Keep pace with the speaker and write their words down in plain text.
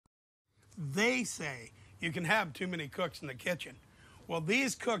they say you can have too many cooks in the kitchen. Well,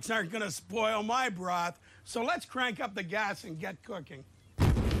 these cooks aren't going to spoil my broth, so let's crank up the gas and get cooking.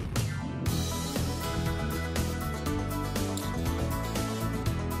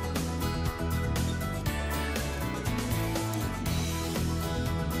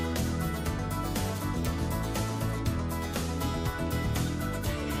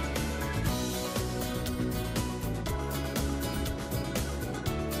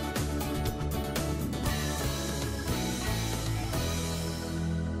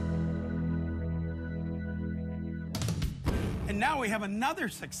 And now we have another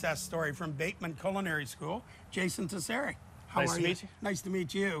success story from Bateman Culinary School, Jason Tesseri. How Nice are to you? meet you. Nice to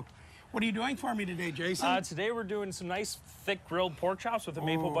meet you. What are you doing for me today, Jason? Today we're doing some nice thick grilled pork chops with a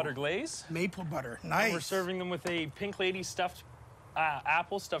maple butter glaze. Maple butter, nice. And we're serving them with a Pink Lady stuffed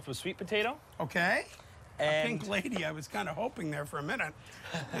apple stuffed with sweet potato. Okay. A And pink lady, I was kind of hoping there for a minute.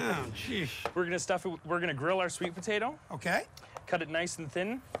 Oh, sheesh. we're gonna stuff it. We're gonna grill our sweet potato. Okay. Cut it nice and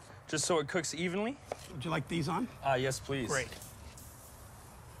thin, just so it cooks evenly. Would you like these on? Yes, please. Great.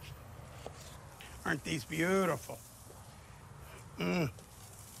 Aren't these beautiful?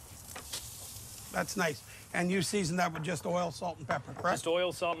 That's nice. And you season that with just oil, salt, and pepper, correct? Just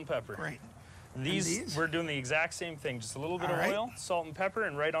oil, salt, and pepper. Great. And these we're doing the exact same thing. Just a little bit All of right. oil, salt, and pepper,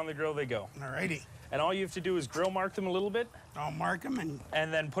 and right on the grill they go. All righty. And all you have to do is grill mark them a little bit, I'll mark them and...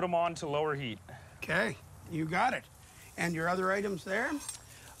 and then put them on to lower heat. Okay, you got it. And your other items there?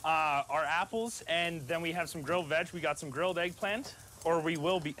 Our apples, and then we have some grilled veg. We got some grilled eggplant, or we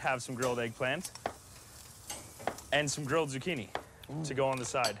will have some grilled eggplant, and some grilled zucchini to go on the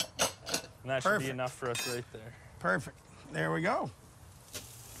side. And that should Perfect. be enough for us right there. Perfect. There we go. This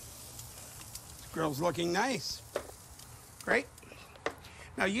grill's looking nice. Great.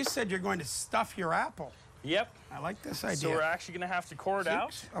 Now, you said you're going to stuff your apple. Yep. I like this idea. So we're actually going to have to core it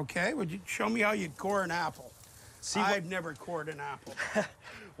out. Okay, would you show me how you'd core an apple? See, I've never cored an apple.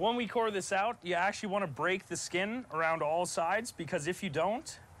 when we core this out, you actually want to break the skin around all sides, because if you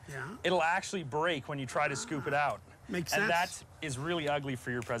don't, Yeah. it'll actually break when you try to scoop it out. Makes And sense. that is really ugly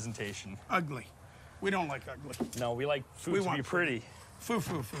for your presentation. Ugly. We don't like ugly. No, we like food We to be want pretty. Foo.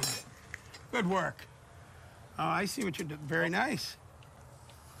 Good work. Oh, I see what you did. Very nice.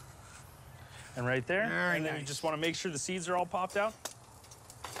 And right there. Very and then you nice. just want to make sure the seeds are all popped out.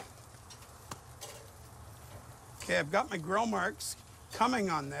 Okay, I've got my grill marks coming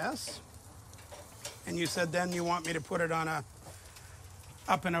on this. And you said then you want me to put it on a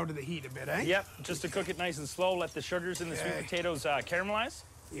up and out of the heat a bit, eh? Yep, just to cook it nice and slow, let the sugars in the sweet Okay. potatoes caramelize.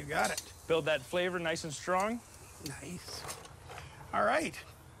 You got it. Build that flavor nice and strong. Nice. All right.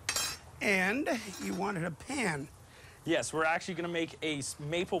 And you wanted a pan. Yes, we're actually going to make a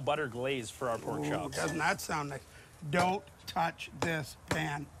maple butter glaze for our pork Ooh, chops. doesn't that sound nice? Don't touch this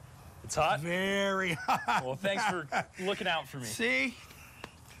pan. It's hot? Very hot. Well, thanks for looking out for me. See?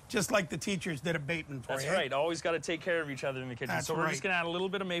 Just like the teachers did at Bateman for That's you. right. Always got to take care of each other in the kitchen. That's so we're just right. going to add a little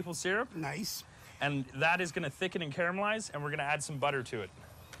bit of maple syrup, Nice. and that is going to thicken and caramelize, and we're going to add some butter to it.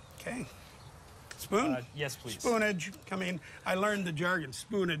 Okay. Spoon? Yes, please. Spoonage. Come in. I learned the jargon.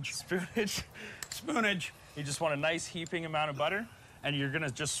 Spoonage. Spoonage. Spoonage. You just want a nice heaping amount of butter, and you're going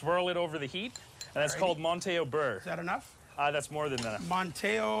to just swirl it over the heat, and that's Alrighty. called Monte au beurre. Is that enough? That's more than enough.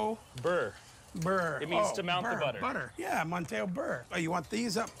 Monteo Beurre. burr. It means to mount the butter. Butter. Yeah, Monteo burr. Oh, you want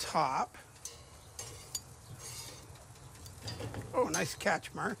these up top. Oh, nice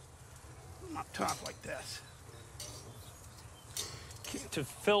catch, Mar. Up top like this. To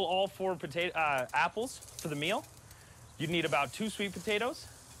fill all 4 apples for the meal, you'd need about 2 sweet potatoes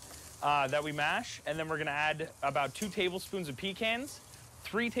that we mash, and then we're gonna add about 2 tablespoons of pecans,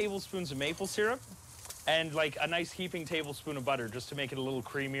 3 tablespoons of maple syrup, and like a nice heaping tablespoon of butter just to make it a little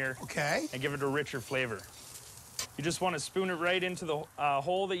creamier Okay. and give it a richer flavor. You just want to spoon it right into the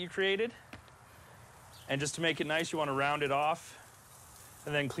hole that you created, and just to make it nice, you want to round it off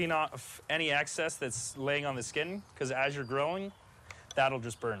and then clean off any excess that's laying on the skin, because as you're grilling, that'll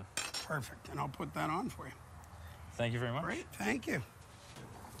just burn. Perfect. And I'll put that on for you. Thank you very much. Great. Thank you.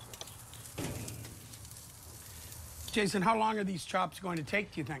 Jason, how long are these chops going to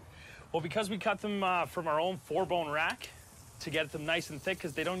take, do you think? Well, because we cut them from our own 4-bone rack to get them nice and thick,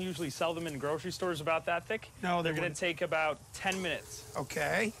 because they don't usually sell them in grocery stores about that thick. No, they're they going to take about 10 minutes.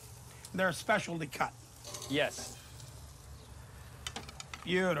 Okay. They're a specialty cut. Yes.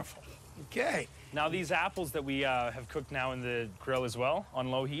 Beautiful. Okay. Now, these apples that we have cooked now in the grill as well on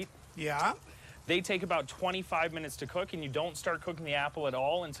low heat, Yeah. they take about 25 minutes to cook, and you don't start cooking the apple at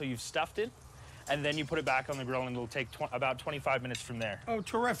all until you've stuffed it, and then you put it back on the grill, and it'll take about 25 minutes from there. Oh,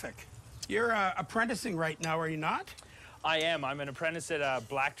 terrific. You're apprenticing right now, are you not? I am. I'm an apprentice at a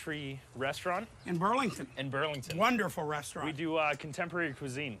Black Tree restaurant In Burlington. in Burlington. Wonderful restaurant. We do contemporary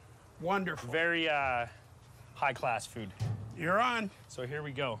cuisine. Wonderful. Very high-class food. You're on. So here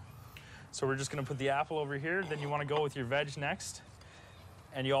we go. So we're just gonna put the apple over here. Then you wanna go with your veg next.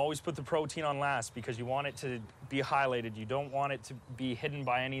 And you always put the protein on last because you want it to be highlighted. You don't want it to be hidden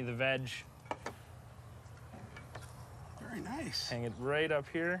by any of the veg. Very nice. Hang it right up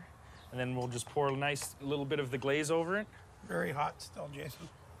here. And then we'll just pour a nice little bit of the glaze over it. Very hot still, Jason.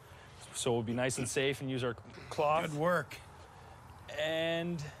 So we'll be nice and safe and use our cloth. Good work.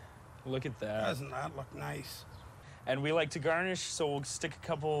 And look at that. Doesn't that look nice? And we like to garnish, so we'll stick a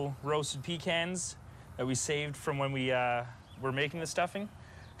couple roasted pecans that we saved from when we were making the stuffing,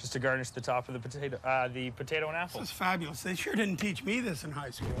 just to garnish the top of the potato and apple. This is fabulous. They sure didn't teach me this in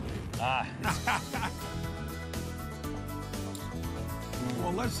high school. Ah.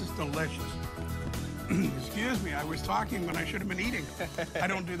 Well, this is delicious. Excuse me, I was talking when I should have been eating. I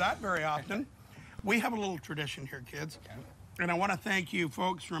don't do that very often. We have a little tradition here, kids. And I want to thank you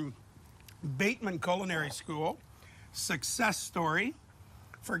folks from Bateman Culinary School, Success Story,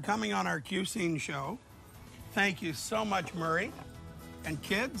 for coming on our QScene show. Thank you so much, Murray. And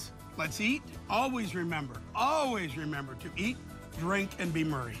kids, let's eat. Always remember to eat, drink, and be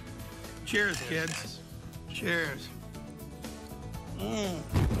Murray. Cheers, kids. Cheers.